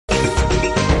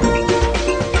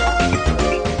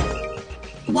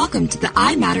Welcome to the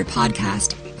I Matter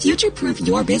podcast. Future-proof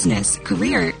your business,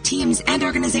 career, teams, and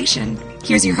organization.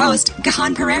 Here's your host,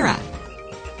 Gahan Pereira.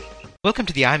 Welcome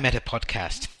to the I Matter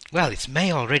podcast. Well, it's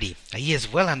May already. A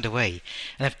year's well underway,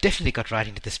 and I've definitely got right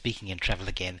into the speaking and travel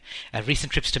again.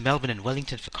 Recent trips to Melbourne and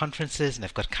Wellington for conferences, and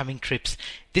I've got coming trips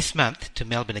this month to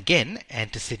Melbourne again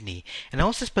and to Sydney. And I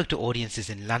also spoke to audiences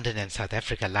in London and South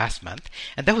Africa last month,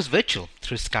 and that was virtual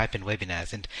through Skype and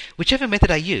webinars. And whichever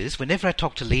method I use, whenever I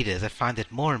talk to leaders, I find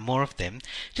that more and more of them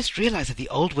just realize that the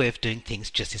old way of doing things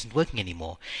just isn't working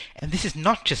anymore. And this is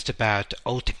not just about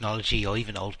old technology or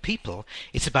even old people,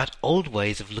 it's about old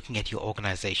ways of looking at your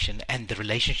organization and the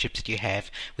relationships that you have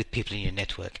with people in your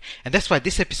network. And that's why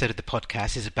this episode of the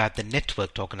podcast is about the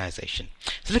networked organization.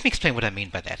 So let me explain what I mean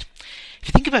by that. If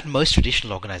you think about most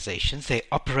traditional organizations, they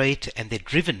operate and they're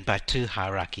driven by two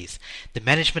hierarchies. The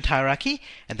management hierarchy,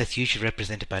 and that's usually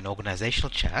represented by an organizational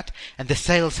chart, and the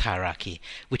sales hierarchy,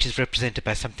 which is represented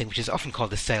by something which is often called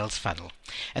the sales funnel.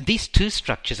 And these two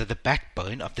structures are the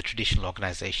backbone of the traditional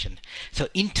organization. So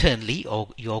internally,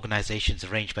 your organization is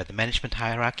arranged by the management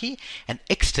hierarchy, and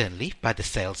externally by the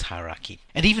sales hierarchy.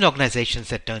 And even organizations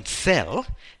that don't sell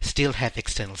still have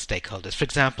external stakeholders. For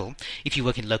example, if you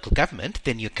work in local government,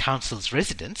 then your council's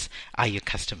residents are your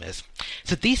customers.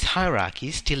 So these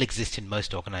hierarchies still exist in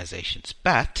most organizations,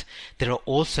 but there are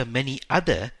also many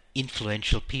other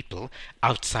influential people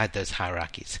outside those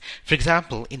hierarchies. For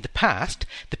example, in the past,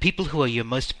 the people who are your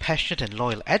most passionate and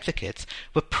loyal advocates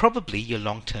were probably your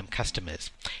long-term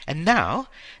customers. And now,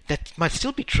 that might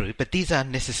still be true, but these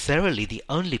aren't necessarily the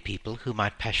only people who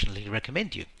might passionately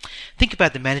recommend you. Think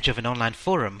about the manager of an online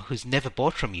forum who's never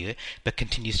bought from you but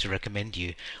continues to recommend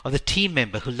you, or the team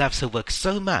member who loves her work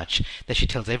so much that she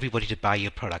tells everybody to buy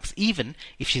your products, even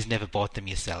if she's never bought them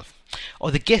yourself.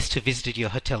 Or the guest who visited your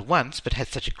hotel once but had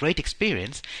such a great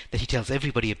experience that he tells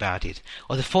everybody about it.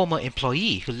 Or the former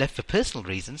employee who left for personal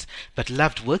reasons but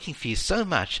loved working for you so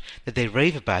much that they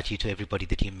rave about you to everybody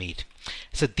that you meet.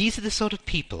 So these are the sort of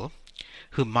people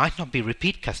who might not be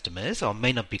repeat customers or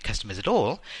may not be customers at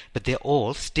all, but they're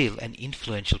all still an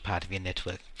influential part of your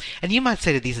network. And you might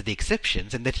say that these are the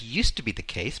exceptions and that used to be the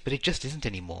case, but it just isn't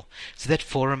anymore. So that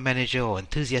forum manager or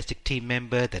enthusiastic team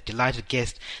member, that delighted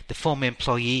guest, the former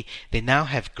employee, they now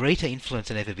have greater influence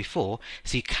than ever before,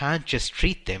 so you can't just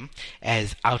treat them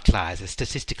as outliers, as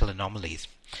statistical anomalies.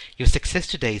 Your success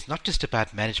today is not just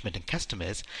about management and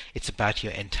customers, it's about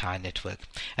your entire network.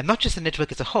 And not just the network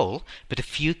as a whole, but a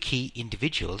few key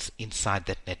individuals inside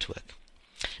that network.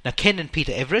 Now, Ken and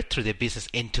Peter Everett, through their business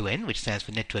End2N, which stands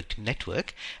for Network to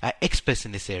Network, are experts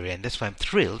in this area, and that's why I'm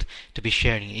thrilled to be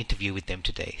sharing an interview with them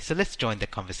today. So let's join the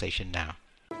conversation now.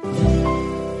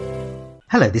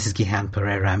 Hello, this is Gahan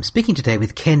Pereira. I'm speaking today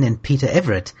with Ken and Peter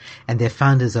Everett, and they're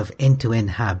founders of End2N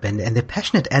Hub, and they're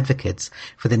passionate advocates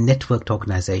for the networked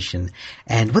organization.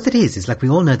 And what it is like we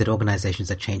all know that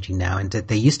organizations are changing now, and that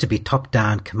they used to be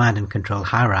top-down command and control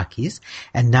hierarchies,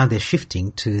 and now they're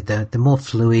shifting to the more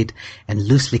fluid and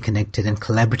loosely connected and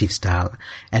collaborative style.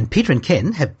 And Peter and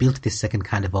Ken have built this second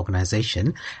kind of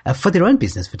organization for their own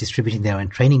business, for distributing their own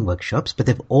training workshops, but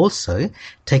they've also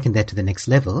taken that to the next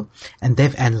level, and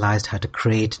they've analyzed how to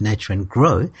create, nurture, and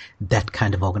grow that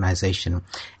kind of organization.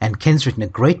 And Ken's written a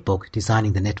great book,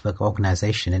 Designing the Network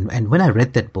Organization. And when I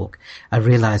read that book, I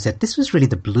realized that this was really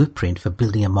the blueprint for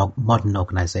building a modern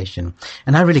organization.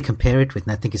 And I really compare it with,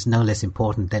 and I think it's no less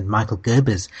important than Michael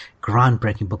Gerber's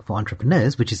groundbreaking book for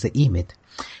entrepreneurs, which is the E-Myth.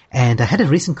 And I had a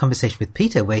recent conversation with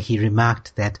Peter where he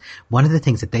remarked that one of the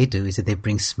things that they do is that they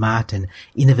bring smart and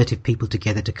innovative people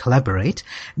together to collaborate,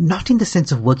 not in the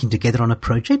sense of working together on a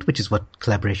project, which is what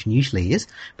collaboration usually is,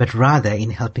 but rather in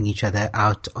helping each other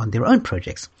out on their own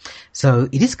projects. So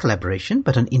it is collaboration,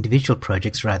 but on individual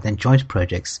projects rather than joint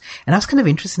projects. And I was kind of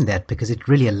interested in that because it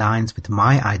really aligns with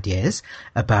my ideas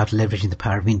about leveraging the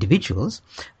power of individuals,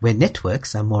 where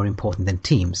networks are more important than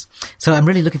teams. So I'm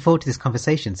really looking forward to this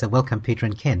conversation. So welcome, Peter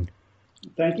and Ken.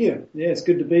 Thank you. Yeah, it's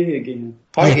good to be here again.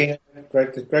 Hi again.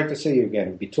 Great to see you again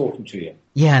and be talking to you.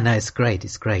 Yeah, no, it's great.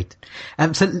 It's great.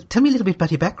 So tell me a little bit about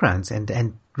your backgrounds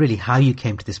and really how you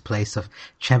came to this place of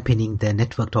championing the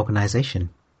networked organization.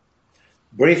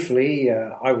 Briefly,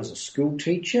 I was a school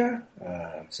teacher,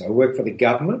 so I worked for the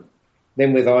government,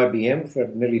 then with IBM for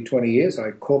nearly 20 years. I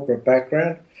had a corporate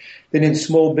background, then in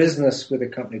small business with a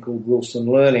company called Wilson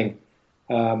Learning.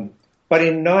 But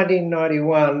in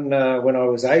 1991, when I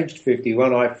was aged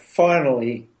 51, I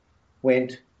finally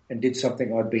went and did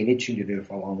something I'd been itching to do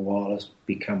for a long while, is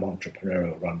become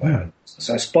entrepreneurial, run my own.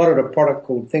 So I spotted a product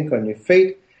called Think on Your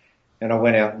Feet, and I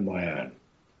went out on my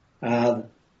own.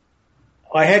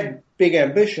 I had big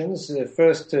ambitions,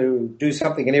 first to do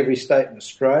something in every state in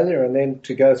Australia and then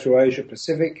to go through Asia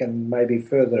Pacific and maybe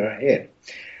further ahead.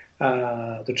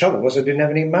 The trouble was I didn't have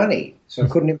any money, so I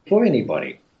couldn't employ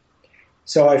anybody.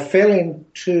 So I fell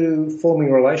into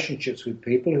forming relationships with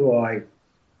people who I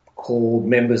called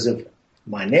members of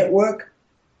my network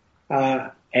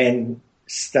and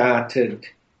started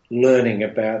learning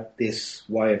about this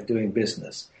way of doing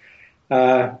business.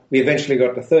 We eventually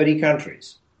got to 30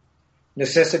 countries.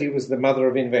 Necessity was the mother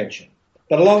of invention.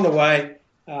 But along the way,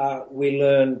 we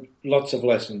learned lots of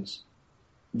lessons.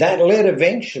 That led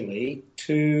eventually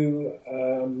to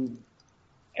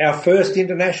our first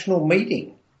international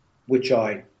meeting, which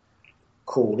I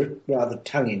called it rather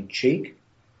tongue-in-cheek.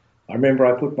 I remember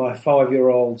I put my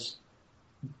 5-year-old's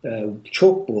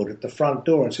chalkboard at the front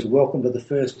door and said, "Welcome to the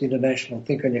first International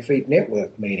Think on Your Feet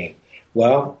Network meeting."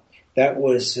 Well, that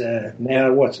was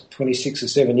now, 26 or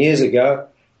 7 years ago,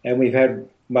 and we've had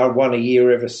one a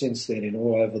year ever since then in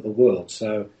all over the world.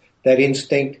 So that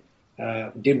instinct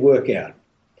did work out.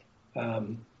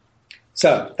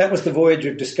 So that was the voyage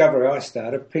of discovery I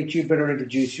started. Pete, you better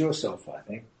introduce yourself, I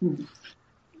think.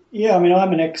 Yeah, I mean,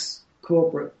 I'm an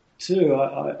ex-corporate too.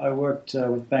 I worked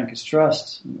with Bankers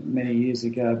Trust many years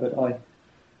ago, but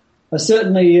I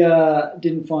certainly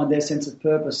didn't find their sense of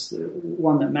purpose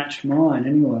one that matched mine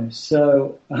anyway.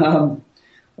 So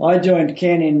I joined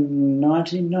Ken in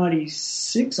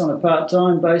 1996 on a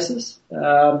part-time basis,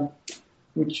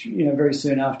 which, very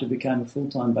soon after became a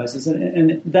full-time basis.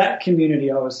 And that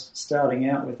community I was starting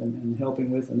out with and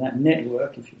helping with, and that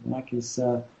network, if you like, is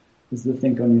the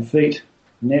Think on Your Feet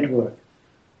network.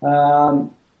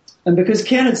 And because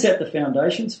Ken had set the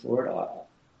foundations for it,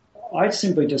 I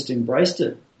simply just embraced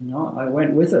it. I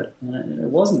went with it. And it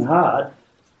wasn't hard.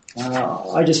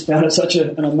 I just found it such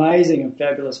an amazing and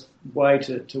fabulous way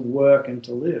to work and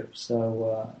to live.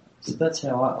 So that's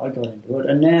how I got into it.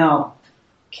 And now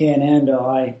Ken and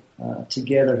I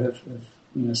together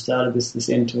have started this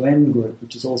end-to-end group,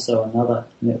 which is also another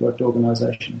networked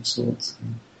organisation of sorts,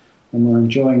 and we're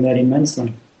enjoying that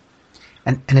immensely.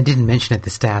 And I didn't mention at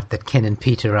the start that Ken and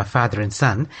Peter are father and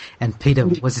son. And Peter,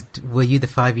 were you the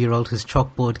 5-year-old whose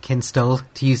chalkboard Ken stole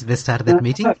to use at the start of that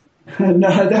meeting?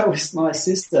 No, that was my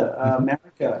sister,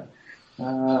 Mariko.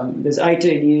 There's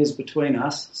 18 years between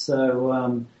us,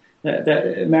 so that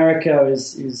Mariko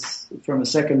is from a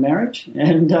second marriage,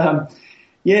 and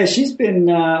she's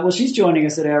been she's joining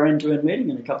us at our end-to-end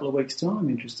meeting in a couple of weeks' time.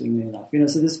 Interestingly enough,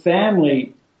 so this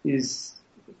family is,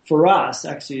 for us,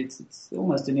 actually, it's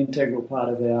almost an integral part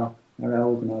of our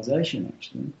organisation,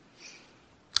 actually.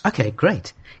 Okay,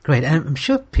 great. And I'm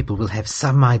sure people will have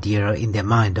some idea in their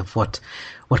mind of what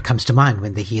comes to mind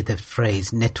when they hear the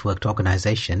phrase networked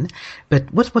organisation.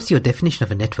 But what's your definition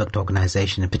of a networked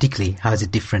organisation, and particularly how is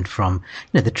it different from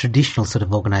the traditional sort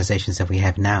of organisations that we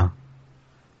have now?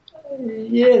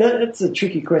 Yeah, that's a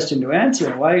tricky question to answer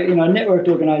in a way. A networked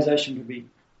organisation could be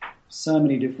so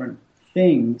many different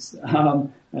things,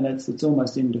 and it's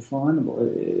almost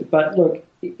indefinable. But look,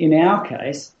 in our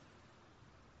case,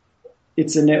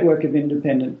 it's a network of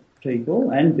independent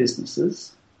people and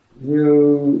businesses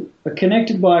who are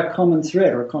connected by a common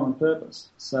thread or a common purpose.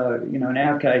 So, in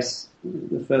our case,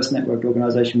 the first networked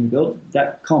organisation we built,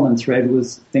 that common thread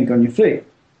was Think on Your Feet,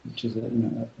 which is a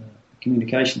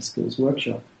communication skills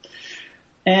workshop.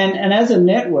 And as a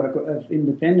network of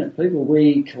independent people,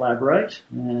 we collaborate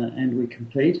and we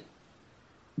compete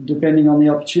depending on the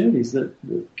opportunities that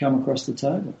come across the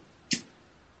table.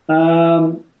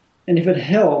 And if it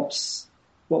helps,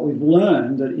 what we've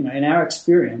learned that, in our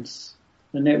experience,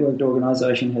 the networked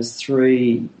organisation has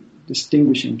 3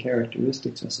 distinguishing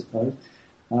characteristics, I suppose.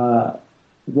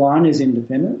 1 is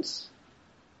independence,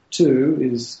 2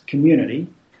 is community,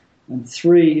 and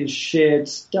 3 is shared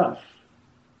stuff.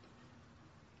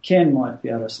 Ken might be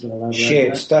able to sort of elaborate.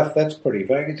 Shared stuff, that's pretty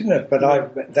vague, isn't it?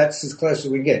 But that's as close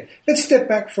as we get. Let's step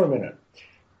back for a minute.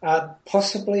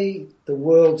 Possibly the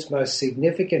world's most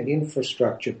significant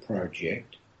infrastructure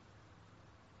project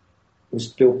was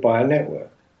built by a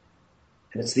network,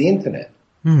 and it's the internet.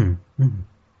 Mm-hmm.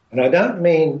 And I don't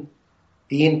mean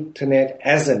the internet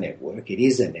as a network, it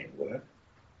is a network,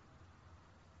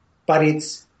 but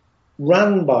it's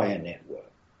run by a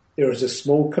network. There is a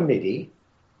small committee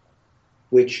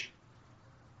which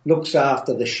looks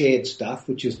after the shared stuff,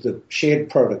 which is the shared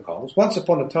protocols. Once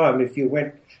upon a time, if you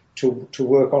went to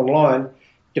work online,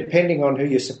 depending on who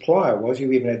your supplier was,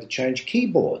 you even had to change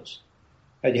keyboards.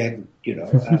 And you had,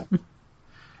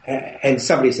 and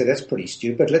somebody said, that's pretty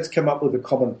stupid. Let's come up with a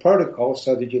common protocol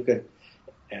so that you can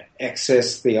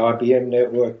access the IBM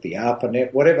network, the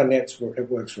ARPANET, whatever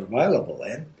networks were available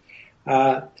then.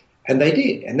 And they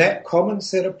did. And that common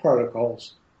set of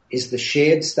protocols is the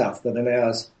shared stuff that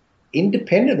allows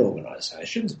independent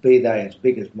organisations, be they as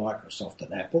big as Microsoft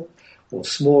and Apple, or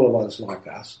smaller ones like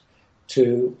us,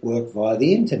 to work via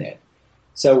the internet.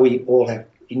 So we all have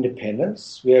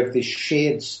independence. We have this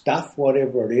shared stuff,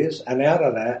 whatever it is, and out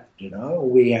of that,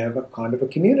 we have a kind of a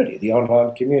community, the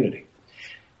online community.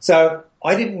 So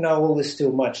I didn't know all this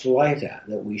till much later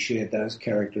that we shared those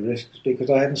characteristics because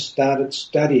I hadn't started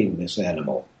studying this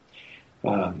animal.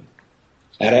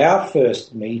 At our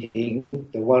first meeting,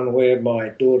 the one where my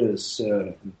daughter's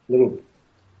little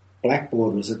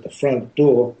blackboard was at the front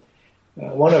door,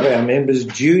 one of our members,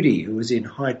 Judy, who was in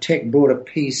high tech, brought a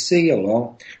PC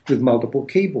along with multiple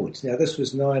keyboards. Now, this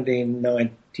was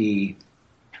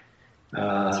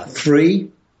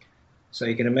 1993, so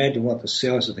you can imagine what the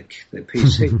size of the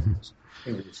PC was.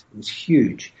 It was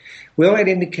huge. We all had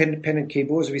independent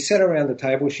keyboards. We sat around the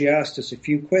table. She asked us a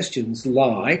few questions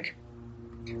like,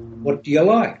 what do you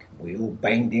like? We all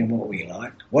banged in what we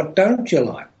liked. What don't you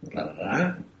like? Blah, blah,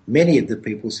 blah. Many of the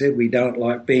people said we don't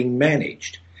like being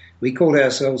managed. We called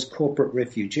ourselves corporate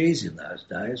refugees in those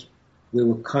days. We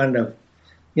were kind of,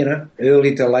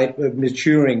 early to late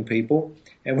maturing people,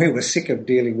 and we were sick of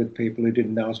dealing with people who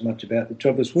didn't know as much about the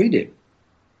job as we did.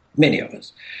 Many of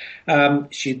us.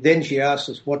 She asked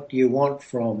us, what do you want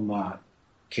from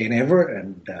Ken Everett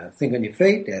and Think on Your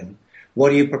Feet, and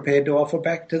what are you prepared to offer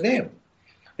back to them?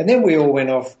 And then we all went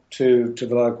off to the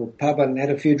local pub and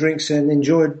had a few drinks and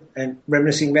enjoyed and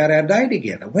reminiscing about our day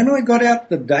together. When I got out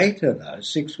the data, though,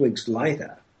 6 weeks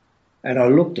later, and I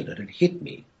looked at it, it hit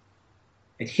me.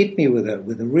 It hit me with a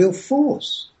real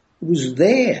force. It was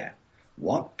there.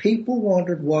 What people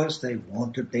wanted was they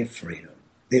wanted their freedom,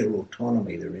 their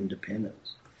autonomy, their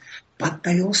independence. But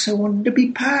they also wanted to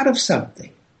be part of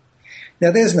something.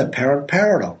 Now, there's an apparent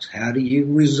paradox. How do you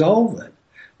resolve it?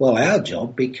 Well, our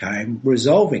job became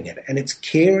resolving it, and it's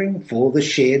caring for the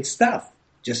shared stuff,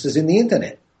 just as in the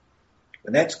internet.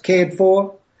 When that's cared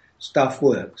for, stuff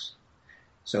works.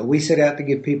 So we set out to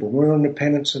give people more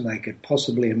independence than they could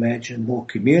possibly imagine, more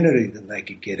community than they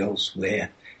could get elsewhere,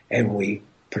 and we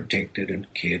protected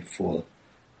and cared for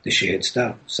the shared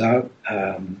stuff. So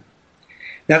now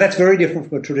that's very different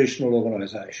from a traditional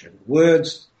organisation.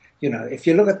 Words, if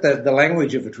you look at the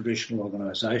language of a traditional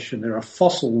organisation, there are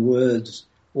fossil words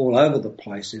all over the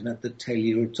place in it that tell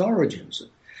you its origins.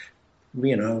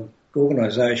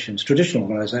 Organisations, traditional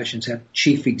organisations have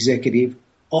chief executive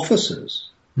officers.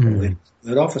 Where does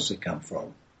that officer come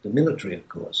from? The military, of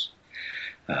course.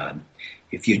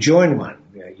 If you join one,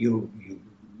 you're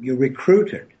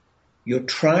recruited, you're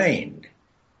trained,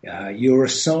 you're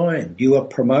assigned, you are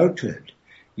promoted,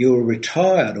 you're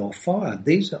retired or fired.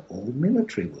 These are all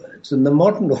military words. And the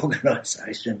modern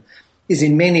organisation is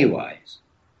in many ways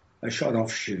a shot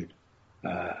offshoot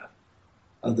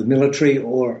of the military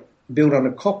or built on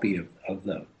a copy of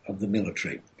the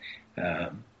military.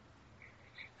 And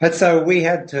so we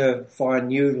had to find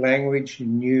new language,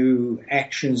 new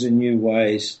actions and new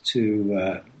ways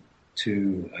to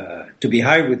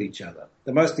behave with each other.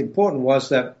 The most important was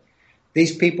that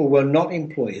these people were not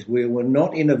employees. We were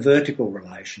not in a vertical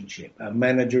relationship, a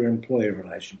manager-employee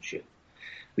relationship.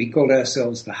 We called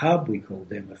ourselves the hub, we called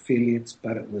them affiliates,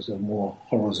 but it was a more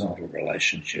horizontal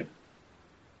relationship.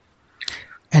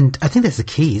 And I think that's the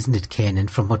key, isn't it, Ken?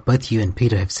 And from what both you and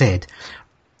Peter have said,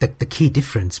 the key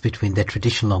difference between the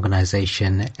traditional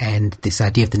organization and this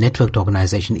idea of the networked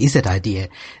organization is that idea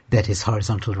that is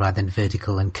horizontal rather than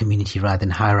vertical and community rather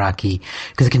than hierarchy.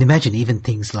 Because I can imagine even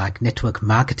things like network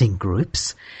marketing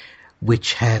groups,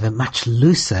 which have a much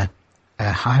looser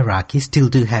hierarchy, still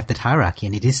do have that hierarchy,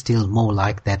 and it is still more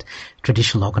like that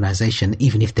traditional organization,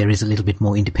 even if there is a little bit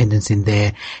more independence in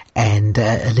there and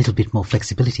a little bit more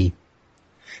flexibility.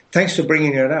 Thanks for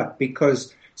bringing it up,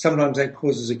 because sometimes that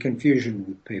causes a confusion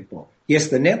with people. Yes,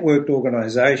 the networked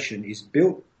organisation is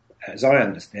built, as I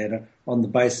understand it, on the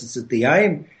basis that the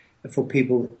aim for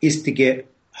people is to get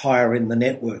higher in the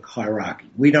network hierarchy.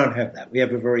 We don't have that. We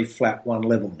have a very flat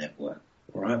one-level network,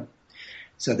 all right?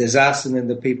 So there's us and then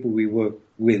the people we work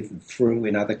with through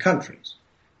in other countries.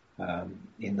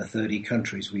 In the 30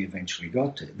 countries we eventually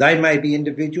got to. They may be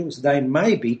individuals. They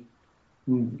may be...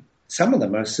 Some of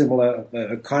them are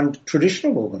similar kind of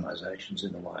traditional organisations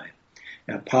in a way.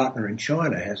 Our partner in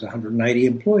China has 180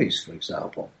 employees, for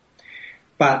example.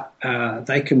 But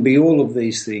they can be all of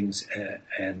these things,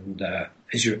 and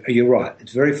as you're right,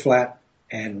 it's very flat,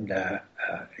 and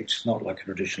it's not like a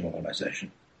traditional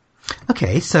organisation.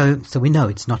 Okay, so we know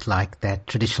it's not like that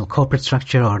traditional corporate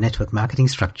structure or network marketing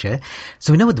structure.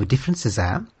 So we know what the differences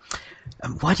are.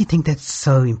 Why do you think that's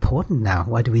so important now?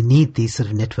 Why do we need these sort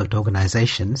of networked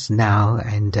organizations now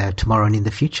and tomorrow and in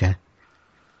the future?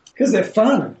 Because they're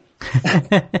fun.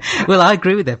 Well, I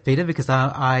agree with that, Peter, because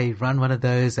I run one of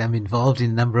those. I'm involved in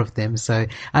a number of them, so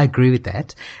I agree with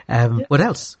that. What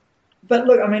else? But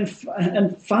look, I mean,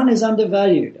 and fun is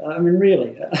undervalued. I mean,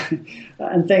 really.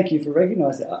 And thank you for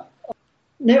recognising that.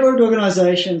 Networked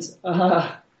organisations,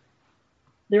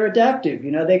 they're adaptive.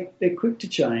 You know, they're quick to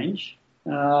change,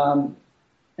 and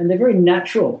they're very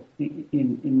natural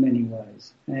in many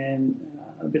ways, and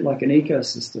a bit like an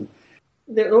ecosystem.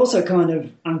 They're also kind of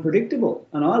unpredictable,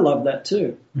 and I love that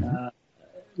too. Mm-hmm.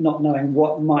 Not knowing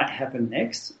what might happen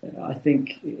next, I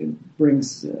think it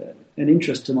brings an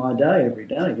interest to my day every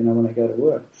day, you know, when I go to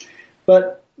work.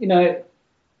 But, you know,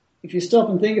 if you stop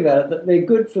and think about it, that they're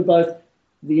good for both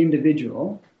the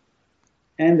individual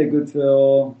and they're good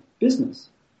for business,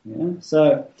 you know.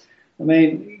 So, I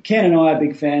mean, Ken and I are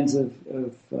big fans of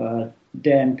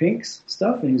Dan Pink's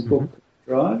stuff in his book,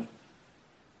 Drive.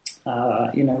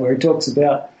 You know, where he talks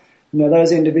about, you know,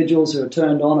 those individuals who are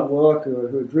turned on at work or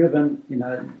who are driven, you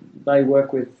know, they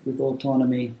work with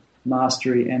autonomy,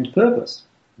 mastery and purpose.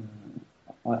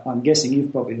 I'm guessing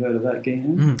you've probably heard of that,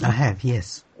 Guilherme. I have,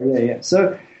 yes. Yeah.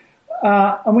 So,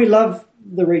 and we love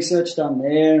the research done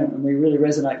there, and we really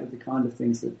resonate with the kind of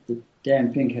things that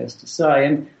Dan Pink has to say.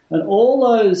 And all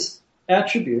those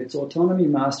attributes, autonomy,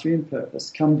 mastery and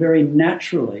purpose, come very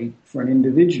naturally for an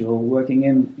individual working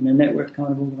in a networked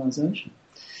kind of organisation.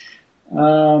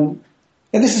 And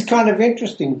this is kind of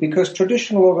interesting because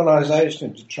traditional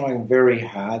organisations are trying very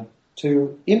hard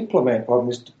to implement what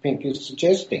Mr. Pink is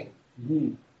suggesting.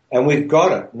 Mm-hmm. And we've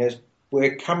got it. And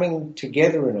we're coming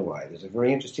together in a way. There's a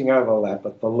very interesting overlap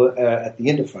at the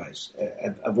interface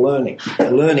of learning,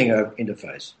 the learning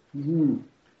interface. Mm-hmm.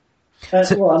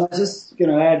 Well, and I was just going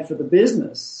to add for the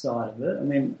business side of it, I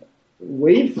mean,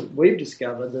 we've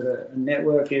discovered that a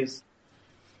network is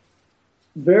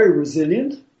very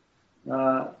resilient,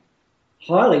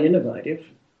 highly innovative,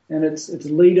 and it's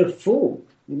leader full.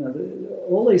 You know,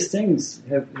 all these things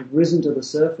have risen to the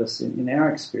surface in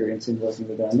our experience in working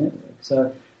with our network.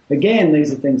 So again,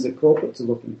 these are things that corporates are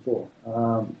looking for,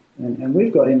 and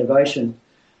we've got innovation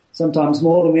sometimes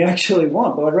more than we actually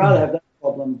want. But I'd rather have that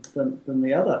problem than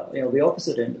the other, you know, the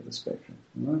opposite end of the spectrum.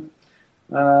 You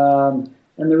know?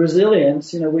 And the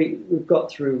resilience, you know, we've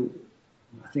got through,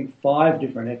 I think, 5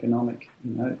 different economic,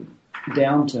 you know,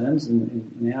 downturns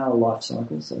in our life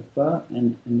cycle so far,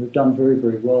 and we've done very,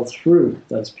 very well through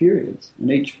those periods.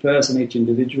 And each person, each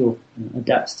individual, you know,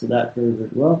 adapts to that very, very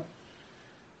well.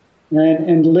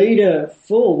 And leader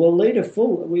full,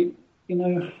 we, you know, I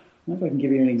don't know if I can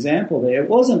give you an example there. It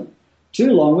wasn't too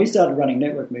long. We started running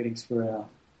network meetings for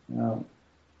our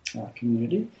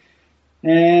community.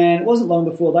 And it wasn't long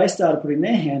before they started putting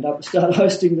their hand up and started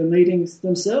hosting the meetings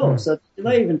themselves. So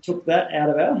they even took that out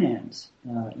of our hands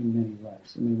in many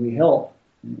ways. I mean, we help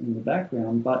in the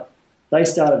background, but they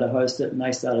started to host it and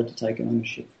they started to take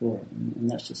ownership for it. And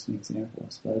that's just an example,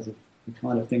 I suppose, of the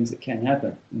kind of things that can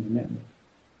happen in the network.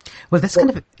 Well, that's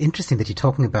kind of interesting that you're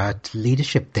talking about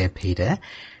leadership there, Peter.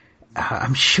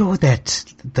 I'm sure that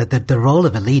the role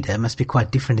of a leader must be quite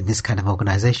different in this kind of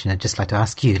organization. I'd just like to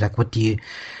ask you, like, what do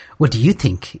you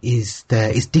think is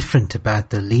different about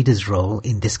the leader's role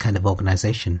in this kind of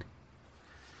organization?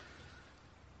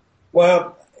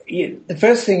 Well, the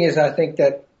first thing is I think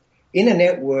that in a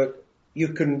network you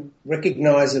can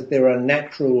recognize that there are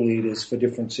natural leaders for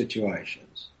different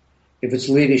situations. If it's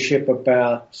leadership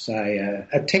about, say,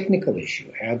 a technical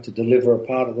issue, how to deliver a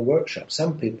part of the workshop,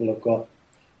 some people have got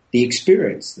the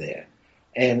experience there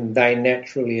and they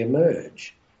naturally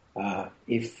emerge.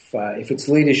 If it's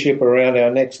leadership around our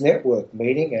next network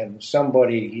meeting and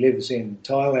somebody lives in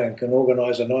Thailand, can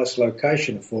organise a nice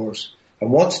location for us and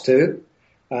wants to,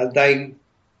 they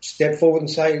step forward and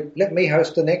say, let me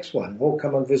host the next one, or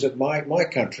come and visit my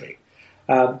country.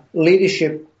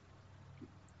 Leadership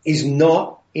is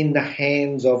not in the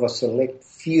hands of a select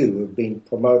few who have been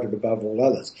promoted above all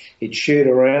others. It's shared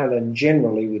around and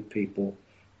generally with people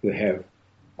who have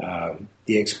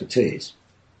the expertise.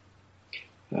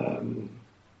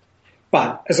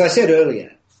 But, as I said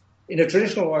earlier, in a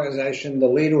traditional organisation, the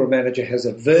leader or manager has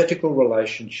a vertical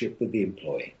relationship with the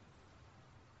employee.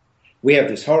 We have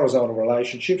this horizontal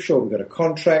relationship. Sure, we've got a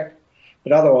contract,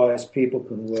 but otherwise people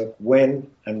can work when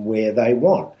and where they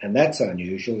want, and that's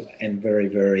unusual and very,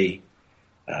 very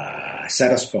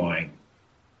satisfying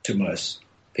to most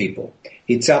people.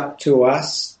 It's up to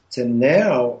us to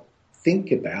now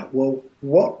think about, well,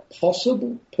 what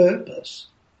possible purpose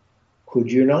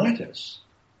could unite us?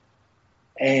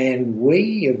 And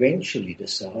we eventually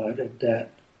decided that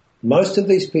most of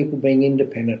these people being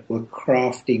independent were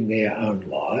crafting their own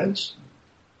lives,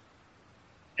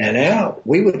 and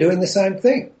we were doing the same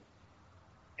thing.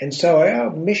 And so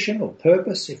our mission or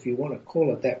purpose, if you want to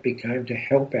call it that, became to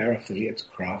help our affiliates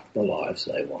craft the lives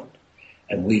they want.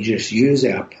 And we just use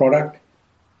our product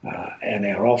and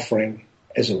our offering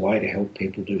as a way to help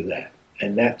people do that.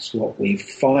 And that's what we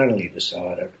finally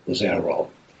decided was our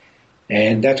role.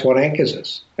 And that's what anchors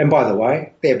us. And by the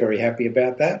way, they're very happy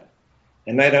about that.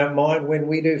 And they don't mind when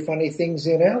we do funny things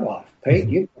in our life. Pete,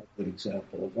 you've got a good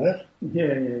example of that.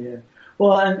 Yeah.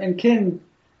 Well, and Ken,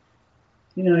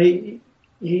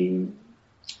 he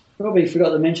probably forgot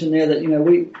to mention there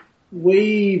that,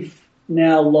 we've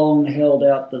now long held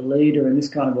out the leader in this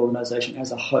kind of organisation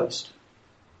as a host.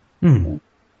 Mm.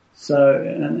 So,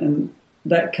 and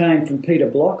that came from Peter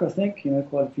Block, I think,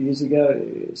 quite a few years ago.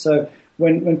 So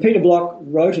when Peter Block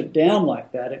wrote it down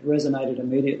like that, it resonated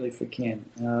immediately for Ken.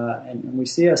 And we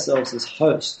see ourselves as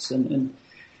hosts. And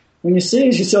when you see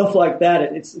yourself like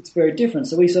that, it's very different.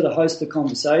 So we sort of host the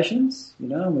conversations,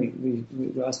 and we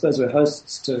I suppose we're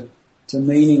hosts to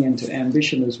meaning and to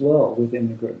ambition as well within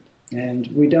the group. And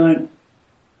we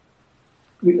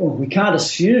can't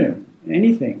assume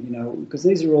anything, because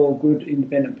these are all good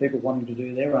independent people wanting to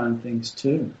do their own things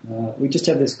too. We just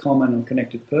have this common and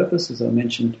connected purpose, as I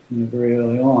mentioned very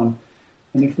early on.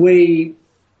 And if we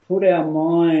put our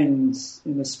minds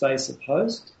in the space of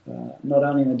host, not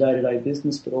only in the day-to-day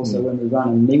business, but also when we run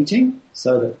a meeting,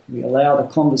 so that we allow the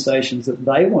conversations that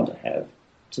they want to have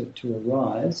to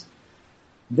arise,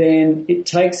 then it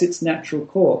takes its natural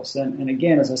course. And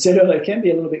again, as I said earlier, it can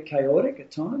be a little bit chaotic at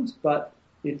times, but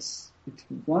it's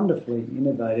wonderfully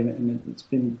innovative, and it's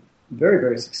been very,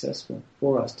 very successful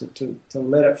for us to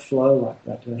let it flow like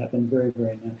that, to happen very,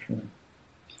 very naturally.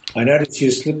 I noticed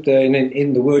you slipped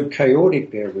in the word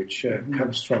chaotic there, which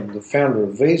comes from the founder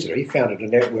of Visa. He founded a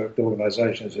networked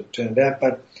organisation, as it turned out,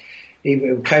 but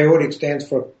chaotic stands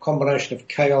for a combination of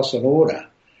chaos and order.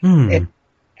 And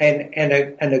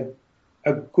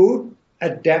a good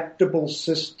adaptable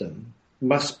system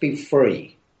must be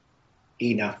free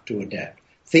enough to adapt.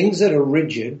 Things that are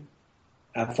rigid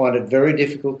find it very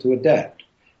difficult to adapt,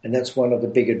 and that's one of the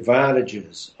big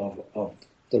advantages of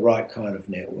the right kind of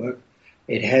network.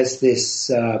 It has this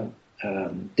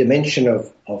dimension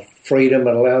of freedom.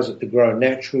 It allows it to grow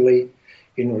naturally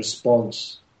in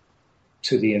response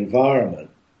to the environment.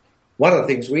 One of the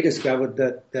things we discovered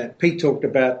that Pete talked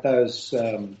about, those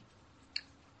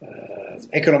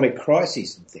economic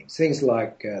crises and things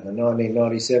like the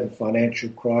 1997 financial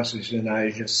crisis in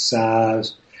Asia,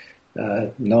 SARS,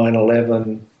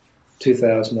 9/11,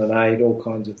 2008, all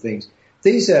kinds of things.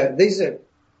 These are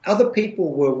other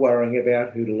people were worrying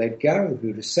about who to let go,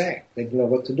 who to sack. They didn't know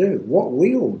what to do. What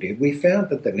we all did, we found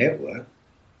that the network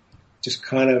just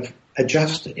kind of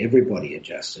adjusted. Everybody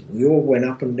adjusted. We all went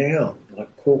up and down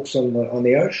like corks on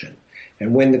the ocean.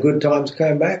 And when the good times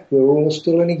came back, we were all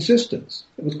still in existence.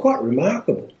 It was quite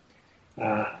remarkable.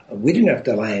 We didn't have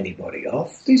to lay anybody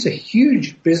off. These are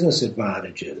huge business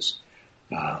advantages,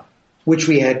 which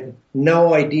we had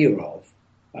no idea of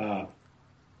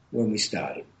when we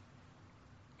started.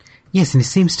 Yes, and it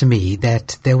seems to me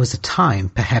that there was a time,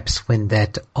 perhaps, when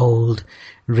that old,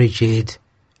 rigid,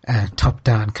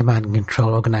 top-down command and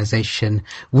control organization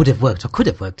would have worked, or could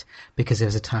have worked, because there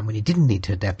was a time when you didn't need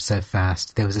to adapt so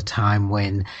fast. There was a time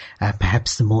when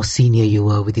perhaps the more senior you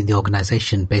were within the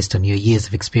organization, based on your years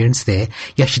of experience there,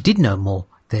 you actually did know more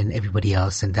than everybody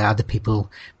else, and the other people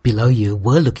below you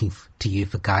were looking to you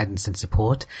for guidance and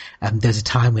support. There was a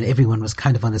time when everyone was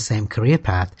kind of on the same career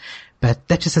path. But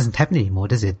that just doesn't happen anymore,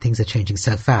 does it? Things are changing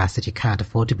so fast that you can't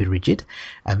afford to be rigid.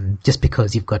 Just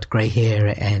because you've got grey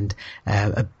hair and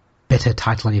a better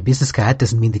title on your business card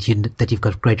doesn't mean that you've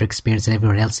got greater experience than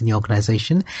everyone else in the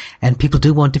organisation. And people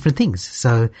do want different things,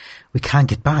 so we can't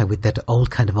get by with that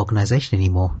old kind of organisation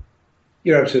anymore.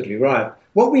 You're absolutely right.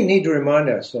 What we need to remind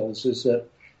ourselves is that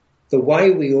the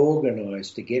way we organise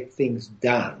to get things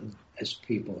done as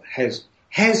people has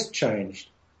changed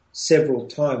several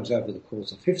times over the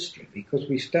course of history, because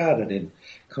we started in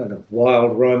kind of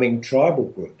wild roaming tribal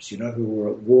groups, who were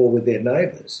at war with their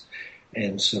neighbours,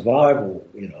 and survival,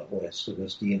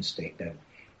 was the instinct,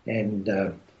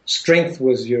 and strength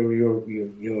was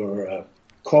your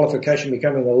qualification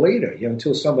becoming a leader,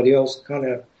 until somebody else kind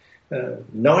of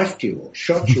knifed you or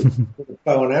shot you with a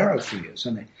bow and arrow for you or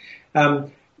something.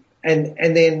 And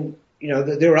then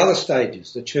there are other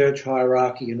stages, the church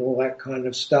hierarchy and all that kind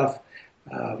of stuff.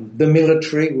 The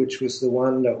military, which was the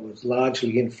one that was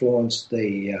largely influenced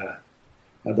the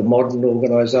the modern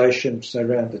organisation, so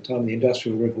around the time of the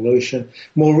Industrial Revolution.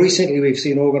 More recently, we've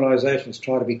seen organisations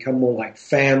try to become more like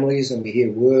families, and we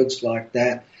hear words like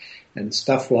that and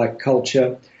stuff like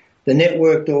culture. The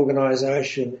networked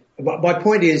organisation. My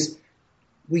point is,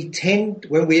 we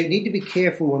need to be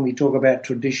careful when we talk about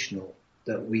traditional,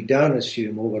 that we don't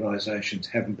assume organisations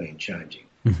haven't been changing.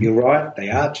 Mm-hmm. You're right, they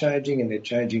are changing, and they're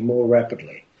changing more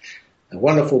rapidly. A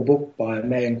wonderful book by a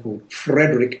man called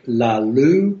Frederick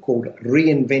Laloux called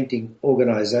Reinventing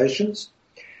Organisations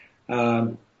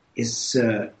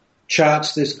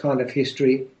charts this kind of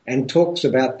history and talks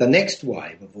about the next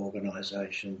wave of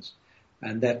organisations,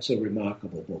 and that's a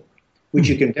remarkable book, which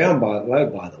you can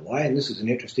download, by the way, and this is an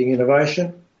interesting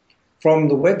innovation. From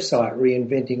the website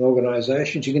Reinventing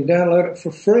Organisations, you can download it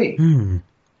for free.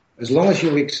 As long as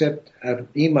you accept an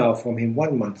email from him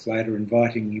 1 month later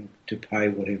inviting you to pay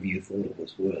whatever you thought it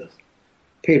was worth.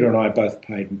 Peter and I both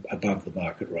paid above the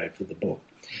market rate for the book.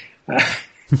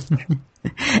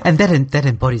 And that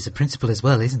embodies a principle as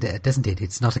well, isn't it? Doesn't it?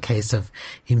 It's not a case of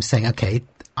him saying, okay,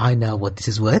 I know what this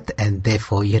is worth, and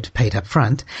therefore you have to pay it up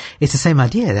front. It's the same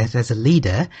idea that as a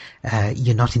leader,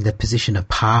 you're not in the position of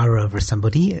power over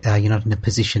somebody. You're not in a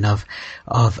position of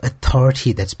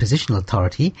authority that's positional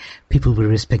authority. People will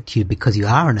respect you because you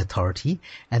are an authority,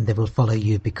 and they will follow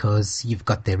you because you've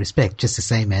got their respect, just the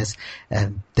same as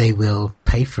they will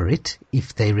pay for it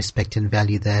if they respect and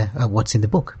value what's in the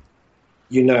book.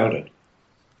 You nailed it.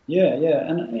 Yeah,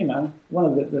 and one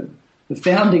of the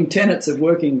founding tenets of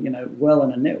working, well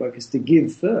in a network is to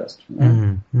give first,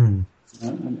 right?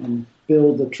 And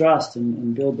build the trust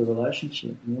and build the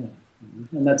relationship. Yeah,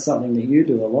 and that's something that you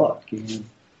do a lot, Guillaume.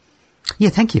 Yeah,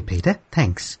 thank you, Peter.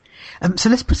 Thanks. So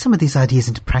let's put some of these ideas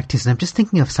into practice, and I'm just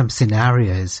thinking of some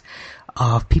scenarios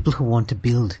of people who want to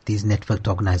build these networked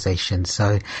organizations.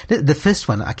 So the first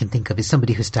one I can think of is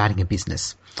somebody who's starting a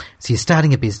business. So you're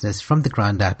starting a business from the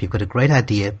ground up. You've got a great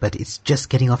idea, but it's just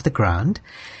getting off the ground.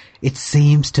 It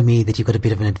seems to me that you've got a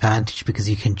bit of an advantage because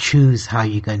you can choose how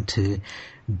you're going to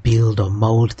build or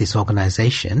mold this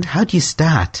organization. How do you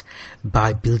start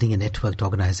by building a networked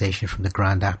organization from the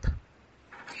ground up?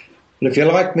 Well, if you're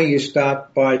like me, you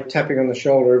start by tapping on the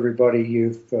shoulder everybody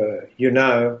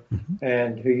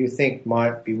and who you think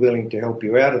might be willing to help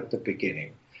you out at the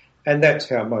beginning. And that's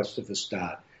how most of us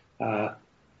start.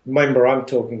 Remember, I'm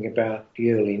talking about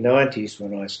the early 90s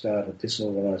when I started this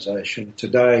organisation.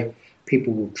 Today,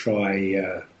 people will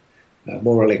try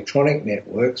more electronic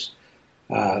networks.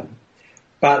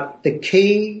 But the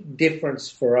key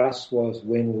difference for us was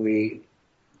when we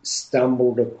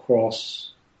stumbled across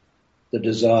the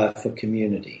desire for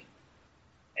community.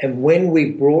 And when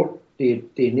we brought the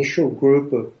initial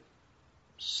group of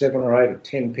 7 or 8 or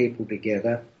 10 people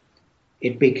together,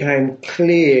 it became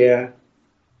clear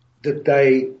that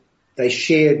they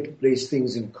shared these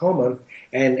things in common,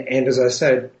 and as I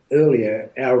said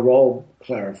earlier, our role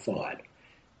clarified.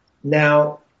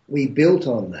 Now, we built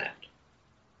on that.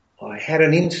 I had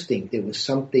an instinct there was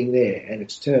something there, and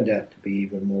it's turned out to be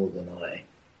even more than I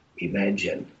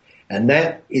imagined. And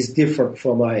that is different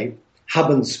from a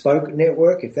hub and spoke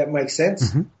network, if that makes sense.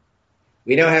 Mm-hmm.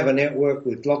 We now have a network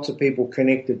with lots of people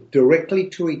connected directly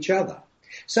to each other.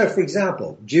 So, for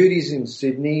example, Judy's in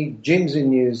Sydney, Jim's in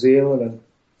New Zealand, and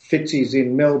Fitzy's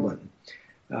in Melbourne.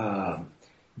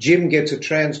 Jim gets a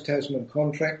Trans-Tasman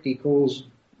contract. He calls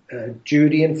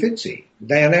Judy and Fitzy.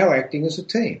 They are now acting as a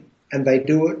team, and they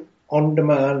do it on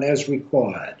demand as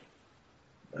required.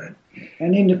 Right?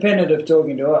 And independent of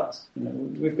talking to us.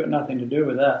 We've got nothing to do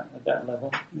with that at that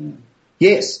level. Yeah.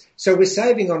 Yes. So we're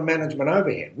saving on management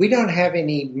overhead. We don't have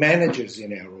any managers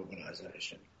in our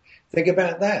organisation. Think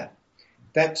about that.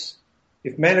 That's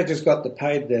if managers got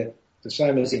paid the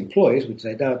same as employees, which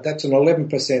they don't, that's an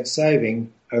 11%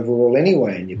 saving overall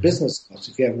anyway in your business costs.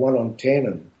 If you have 1 on 10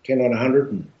 and 10 on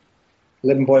 100 and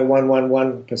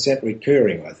 11.111%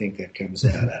 recurring, I think that comes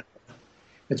out at.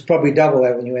 It's probably double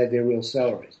that when you add their real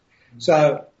salaries.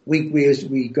 So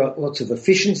we got lots of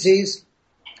efficiencies,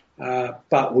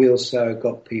 but we also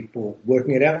got people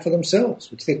working it out for themselves,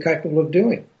 which they're capable of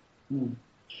doing. Mm.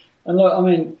 And look, I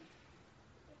mean,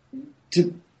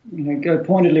 to go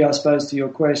pointedly, I suppose, to your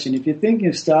question, if you're thinking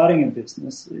of starting a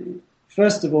business,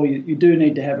 first of all, you do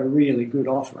need to have a really good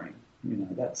offering.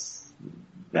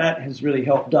 That has really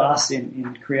helped us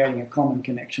in creating a common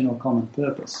connection or common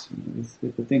purpose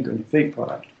with the Think on Your Feet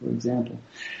product, for example.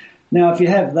 Now, if you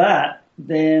have that,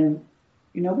 then,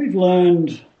 we've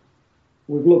looked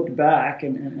back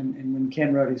and when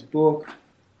Ken wrote his book,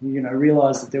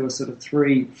 realised that there were sort of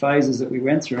 3 phases that we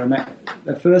went through. And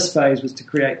the first phase was to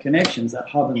create connections, that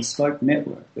hub and spoke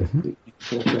network that we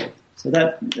talked about. So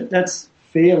that's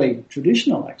fairly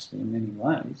traditional, actually, in many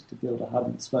ways, to build a hub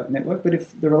and spoke network. But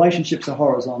if the relationships are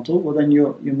horizontal, well, then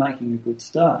you're making a good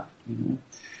start.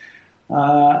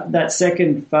 That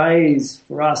second phase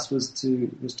for us was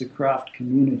to craft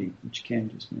community, which Ken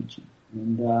just mentioned.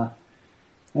 But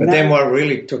then what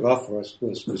really took off for us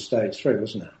was stage 3,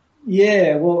 wasn't it?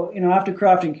 Yeah, well, after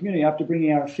crafting community, after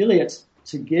bringing our affiliates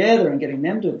together and getting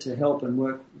them to help and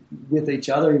work with each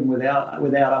other, even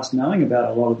without us knowing about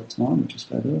it a lot of the time, which is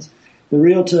fabulous. The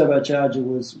real turbocharger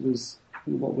was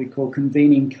what we call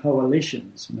convening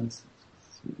coalitions. It's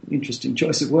an interesting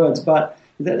choice of words, but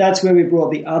that's where we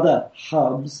brought the other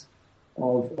hubs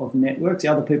of networks, the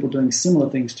other people doing similar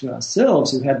things to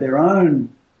ourselves who had their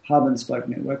own hub and spoke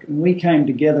network, and we came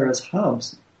together as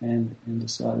hubs and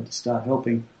decided to start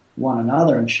helping one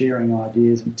another and sharing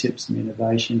ideas and tips and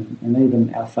innovation and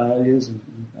even our failures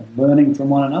and learning from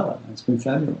one another. It's been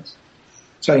fabulous.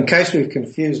 So in case we've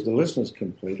confused the listeners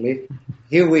completely,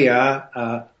 here we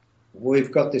are.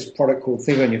 We've got this product called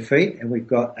Think on Your Feet, and we've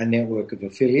got a network of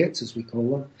affiliates, as we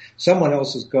call them. Someone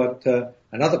else has got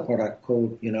another product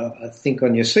called, Think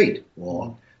on Your Seat,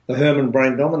 or the Herman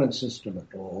Brain Dominance Instrument,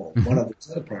 or one of these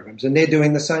other programs, and they're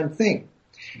doing the same thing.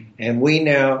 And we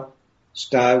now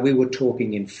we were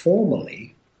talking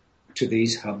informally to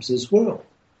these hubs as well.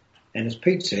 And as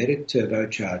Pete said, it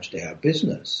turbocharged our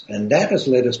business. And that has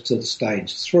led us to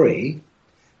stage 3,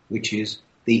 which is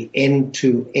the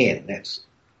N2N. That's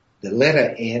the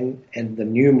letter N and the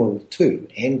numeral 2,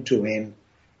 N2N.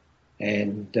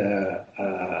 And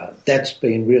that's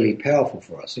been really powerful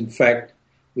for us. In fact,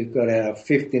 we've got our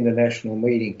 5th international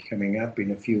meeting coming up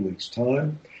in a few weeks'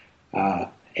 time.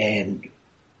 And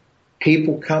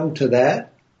people come to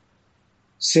that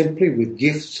simply with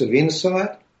gifts of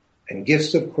insight and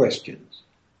gifts of questions.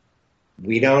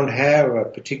 We don't have a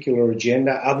particular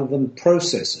agenda other than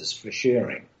processes for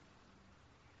sharing.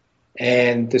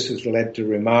 And this has led to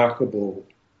remarkable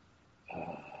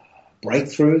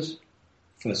breakthroughs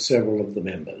for several of the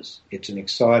members. It's an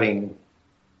exciting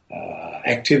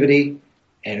activity,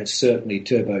 and it's certainly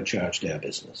turbocharged our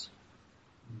business.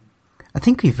 I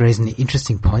think you've raised an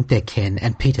interesting point there, Ken,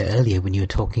 and Peter earlier when you were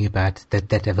talking about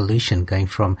that evolution going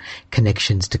from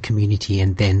connections to community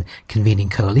and then convening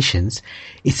coalitions.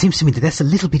 It seems to me that that's a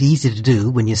little bit easier to do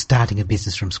when you're starting a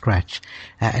business from scratch.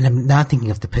 And I'm now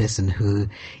thinking of the person who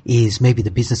is maybe the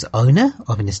business owner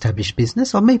of an established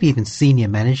business, or maybe even senior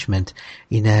management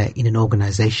in an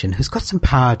organization who's got some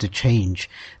power to change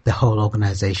the whole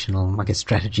organizational,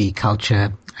 strategy,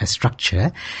 culture,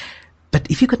 structure. But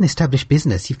if you've got an established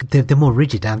business, they're more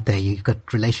rigid, aren't they? You've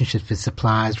got relationships with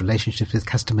suppliers, relationships with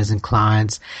customers and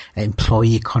clients,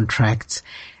 employee contracts,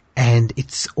 and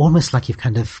it's almost like you've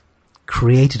kind of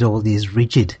created all these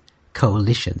rigid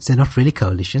coalitions. They're not really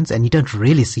coalitions, and you don't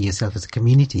really see yourself as a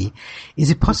community. Is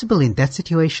it possible in that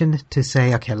situation to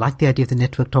say, okay, I like the idea of the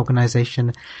networked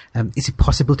organization. Is it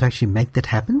possible to actually make that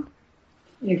happen?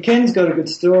 Yeah, Ken's got a good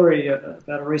story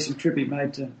about a recent trip he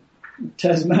made to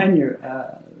Tasmania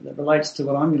that relates to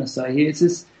what I'm going to say here. It's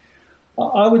this,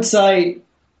 I would say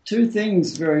 2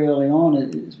 things very early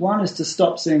on. One is to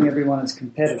stop seeing everyone as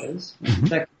competitors, in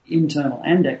fact, internal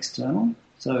and external.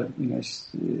 So,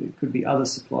 it could be other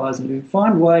suppliers, and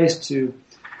find ways to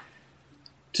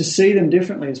see them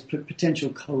differently as potential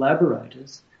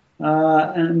collaborators.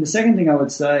 And the second thing I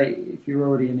would say, if you're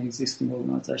already in an existing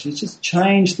organisation, is just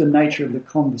change the nature of the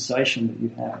conversation that you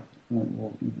have.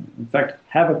 Or, in fact,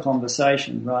 have a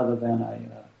conversation rather than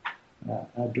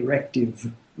a directive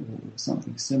or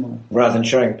something similar. Rather than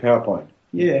showing PowerPoint.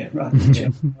 Yeah, rather than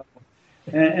showing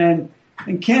PowerPoint.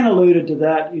 And Ken alluded to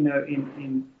that,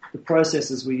 in the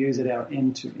processes we use at our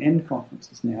end-to-end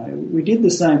conferences now. We did the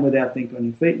same with our Think on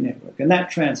Your Feet network, and that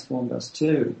transformed us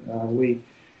too.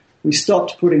 We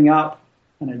stopped putting up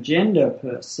an agenda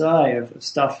per se of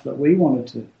stuff that we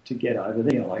wanted to get over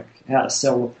there, like how to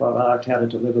sell the product, how to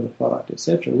deliver the product,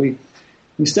 etc. We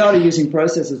started using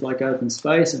processes like open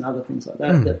space and other things like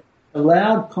that that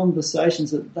allowed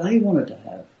conversations that they wanted to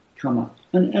have come up.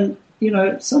 And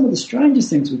some of the strangest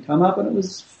things would come up, and it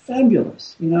was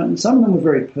fabulous. And some of them were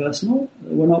very personal.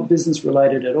 They were not business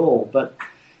related at all. But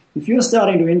if you're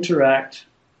starting to interact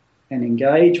and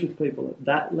engage with people at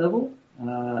that level,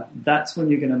 that's when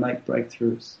you're going to make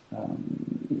breakthroughs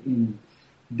in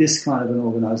this kind of an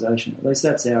organisation. At least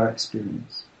that's our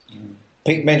experience.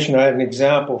 Pete mentioned I had an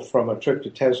example from a trip to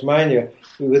Tasmania.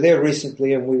 We were there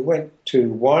recently, and we went to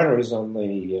wineries on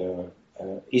the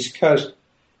East Coast,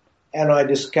 and I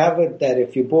discovered that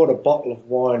if you bought a bottle of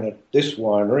wine at this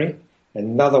winery,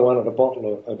 another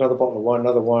bottle of wine,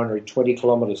 another winery 20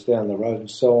 kilometres down the road,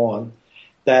 and so on,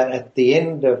 that at the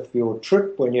end of your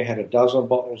trip, when you had a dozen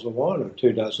bottles of wine or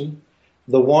 2 dozen,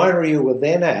 the winery you were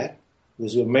then at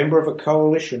was a member of a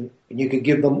coalition, and you could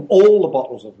give them all the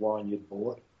bottles of wine you'd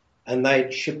bought, and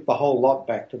they'd ship the whole lot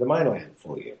back to the mainland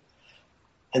for you.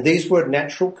 And these were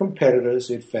natural competitors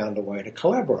who'd found a way to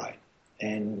collaborate.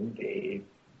 And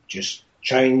just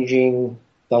changing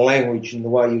the language and the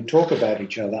way you talk about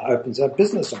each other opens up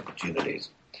business opportunities.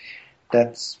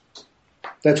 That's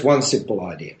one simple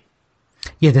idea.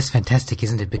 Yeah, that's fantastic,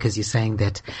 isn't it? Because you're saying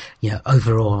that,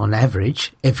 overall, on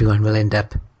average, everyone will end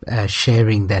up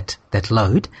sharing that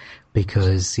load,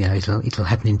 because it'll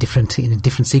happen in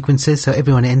different sequences. So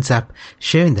everyone ends up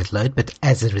sharing that load, but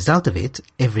as a result of it,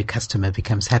 every customer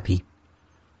becomes happy.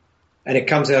 And it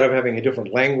comes out of having a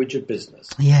different language of business.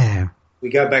 Yeah. We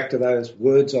go back to those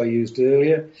words I used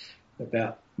earlier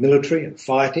about military and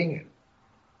fighting and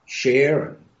share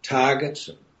and targets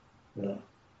and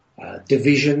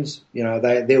divisions.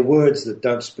 They're words that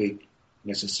don't speak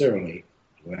necessarily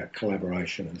about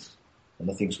collaboration and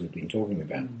the things we've been talking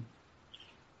about.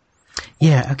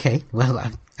 Yeah, okay. Well,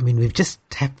 I mean, we've just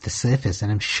tapped the surface,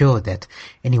 and I'm sure that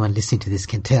anyone listening to this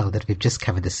can tell that we've just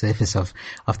covered the surface of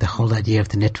the whole idea of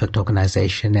the networked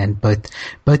organization. And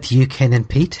both you, Ken, and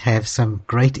Pete have some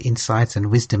great insights and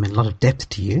wisdom and a lot of depth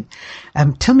to you.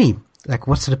 Tell me,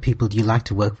 what sort of people do you like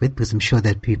to work with? Because I'm sure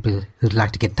there are people who'd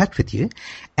like to get in touch with you.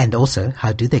 And also,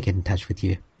 how do they get in touch with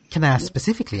you? Can I ask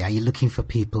specifically, are you looking for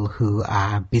people who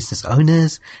are business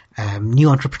owners, new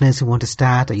entrepreneurs who want to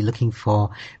start? Are you looking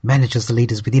for managers or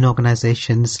leaders within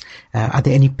organizations? Are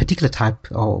there any particular type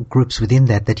or groups within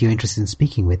that you're interested in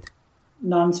speaking with?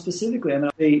 None specifically. I mean,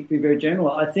 I'll be very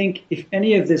general. I think if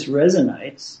any of this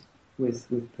resonates with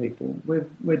people,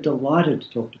 we're delighted to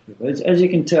talk to people. As you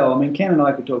can tell, I mean, Ken and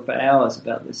I could talk for hours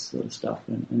about this sort of stuff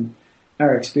and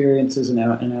our experiences and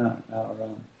our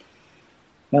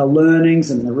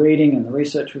learnings and the reading and the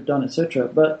research we've done, etc.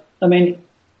 But, I mean,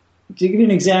 to give you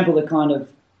an example, the kind of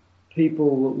people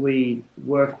we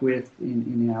work with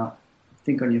in our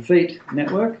Think on Your Feet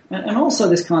network, and also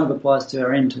this kind of applies to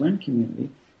our end-to-end community,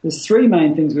 there's three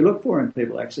main things we look for in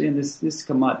people, actually, and this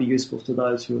might be useful to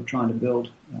those who are trying to build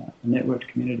a networked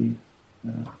community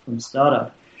from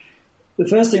startup. The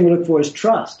first thing we look for is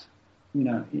trust, in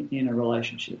a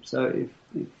relationship. So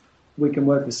if we can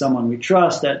work with someone we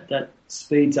trust, that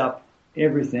speeds up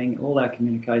everything, all our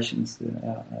communications,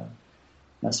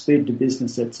 our speed to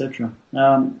business, etc.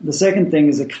 The second thing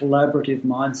is a collaborative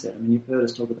mindset. I mean, you've heard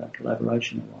us talk about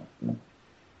collaboration a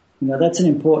lot. That's an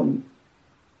important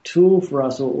tool for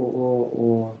us,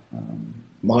 or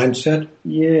mindset.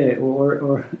 Yeah,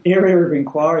 or area of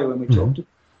inquiry when we talk to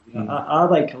people. Are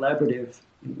they collaborative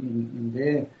in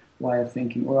their way of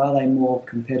thinking, or are they more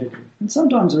competitive? And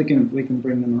sometimes we can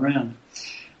bring them around.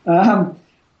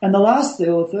 And the last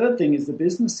or third thing is the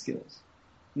business skills,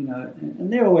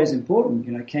 and they're always important.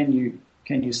 Can you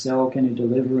sell? Can you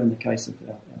deliver? In the case of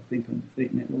our Think on Your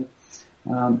Feet network,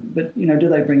 but do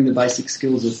they bring the basic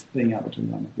skills of being able to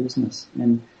run a business?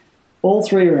 And all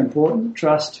three are important: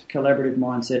 trust, collaborative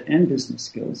mindset, and business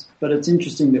skills. But it's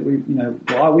interesting that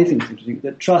why we think it's interesting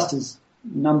that trust is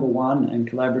number one and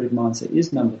collaborative mindset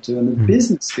is number two, and the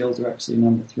business skills are actually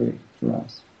number three for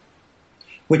us.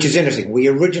 Which is interesting. We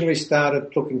originally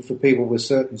started looking for people with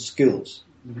certain skills.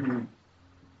 Mm-hmm.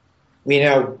 We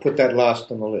now put that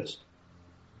last on the list.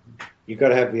 You've got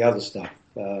to have the other stuff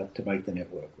to make the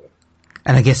network work.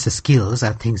 And I guess the skills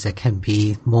are things that can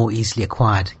be more easily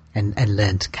acquired and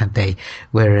learned, can't they?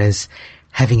 Whereas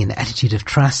having an attitude of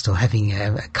trust, or having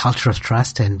a culture of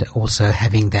trust, and also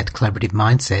having that collaborative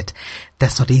mindset,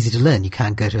 that's not easy to learn. You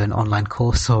can't go to an online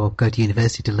course or go to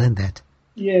university to learn that.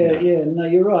 Yeah, no,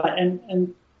 you're right.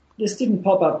 And this didn't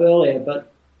pop up earlier, but,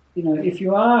 if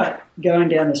you are going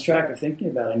down this track of thinking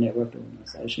about a networked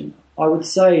organisation, I would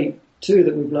say, too,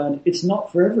 that we've learned it's not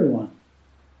for everyone.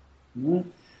 You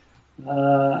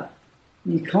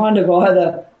kind of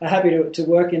either are happy to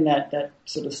work in that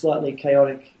sort of slightly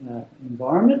chaotic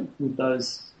environment with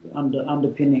those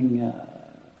underpinning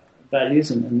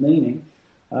values and meaning,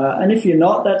 and if you're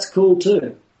not, that's cool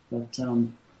too. But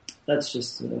that's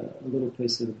just a little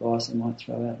piece of advice I might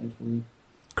throw out there for you.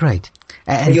 Great.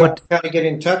 And you have to get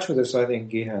in touch with us, I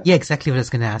think, Gihan. Yeah, exactly what I was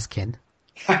going to ask, Ken.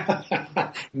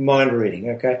 Mind reading,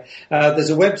 okay. There's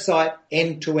a website,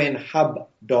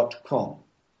 end2endhub.com.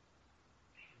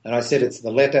 And I said it's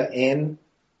the letter N,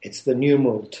 it's the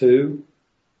numeral 2.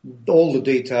 All the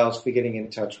details for getting in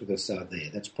touch with us are there.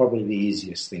 That's probably the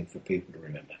easiest thing for people to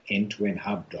remember,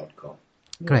 end2endhub.com.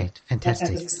 Great, fantastic.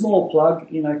 And a small plug,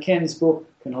 Ken's book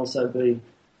can also be,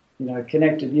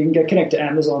 connected. You can go connect to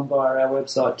Amazon via our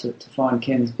website to find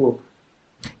Ken's book.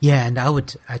 Yeah, and I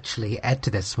would actually add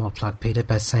to that small plug, Peter,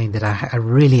 by saying that I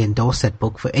really endorse that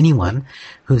book for anyone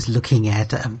who's looking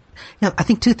at, I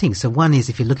think two things. So one is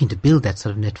if you're looking to build that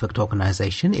sort of networked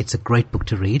organization, it's a great book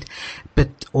to read. But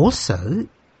also,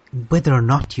 whether or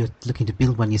not you're looking to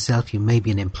build one yourself, you may be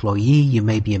an employee, you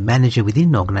may be a manager within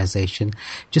an organization,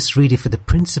 just read it for the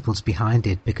principles behind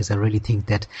it, because I really think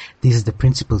that these are the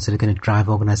principles that are going to drive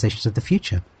organizations of the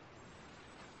future.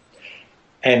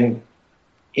 And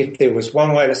if there was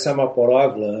one way to sum up what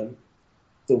I've learned,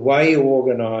 the way you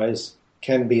organise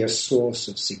can be a source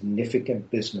of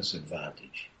significant business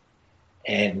advantage.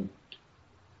 And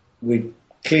we've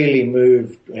clearly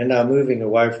moved and are moving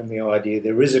away from the idea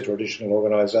there is a traditional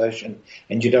organisation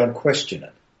and you don't question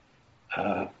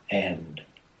it. And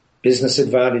business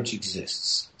advantage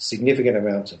exists, significant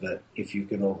amounts of it, if you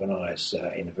can organise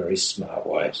in very smart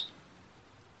ways.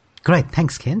 Great,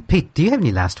 thanks, Ken. Pete, do you have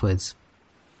any last words?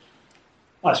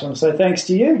 I just want to say thanks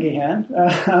to you,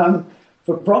 Gihan,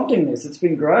 for prompting this. It's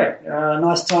been great.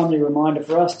 Nice timely reminder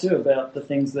for us too about the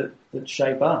things that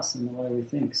shape us and the way we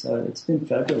think. So it's been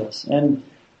fabulous. And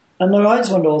look, I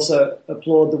just want to also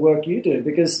applaud the work you do,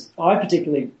 because I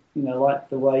particularly, like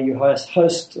the way you host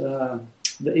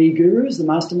the e-gurus, the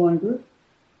mastermind group,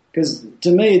 because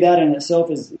to me that in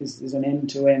itself is an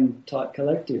end-to-end type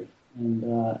collective,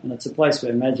 and it's a place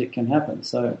where magic can happen.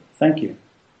 So thank you.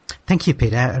 Thank you,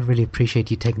 Peter. I really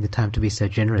appreciate you taking the time to be so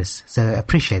generous. So I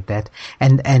appreciate that.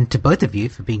 And to both of you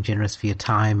for being generous for your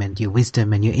time and your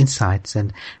wisdom and your insights.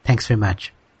 And thanks very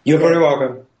much. You're very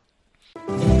welcome.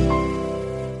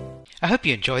 I hope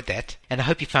you enjoyed that, and I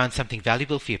hope you found something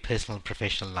valuable for your personal and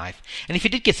professional life. And if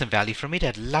you did get some value from it,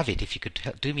 I'd love it if you could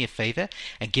do me a favor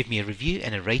and give me a review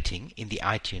and a rating in the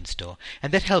iTunes store.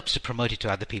 And that helps to promote it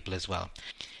to other people as well.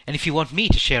 And if you want me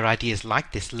to share ideas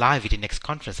like this live at your next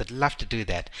conference, I'd love to do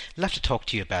that. I'd love to talk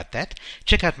to you about that.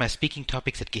 Check out my speaking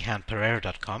topics at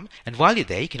gihanperera.com. And while you're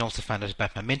there, you can also find out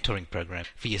about my mentoring program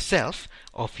for yourself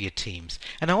or for your teams.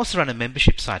 And I also run a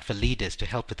membership site for leaders to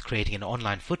help with creating an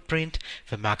online footprint,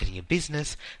 for marketing your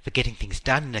business, for getting things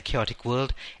done in a chaotic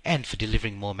world, and for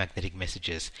delivering more magnetic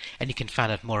messages. And you can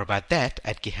find out more about that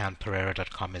at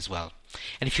gihanperera.com as well.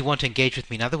 And if you want to engage with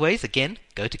me in other ways, again,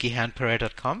 go to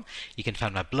gihanperera.com. You can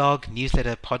find my blog,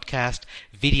 newsletter, podcast,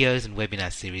 videos, and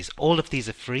webinar series. All of these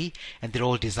are free, and they're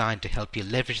all designed to help you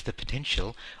leverage the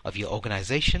potential of your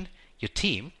organization, your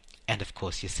team, and of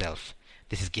course yourself.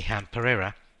 This is Gihan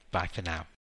Perera. Bye for now.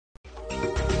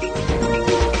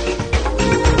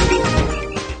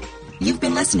 You've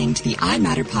been listening to the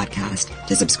iMatter podcast.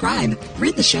 To subscribe,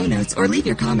 read the show notes, or leave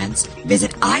your comments,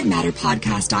 visit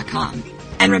imatterpodcast.com.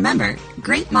 And remember,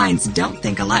 great minds don't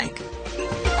think alike.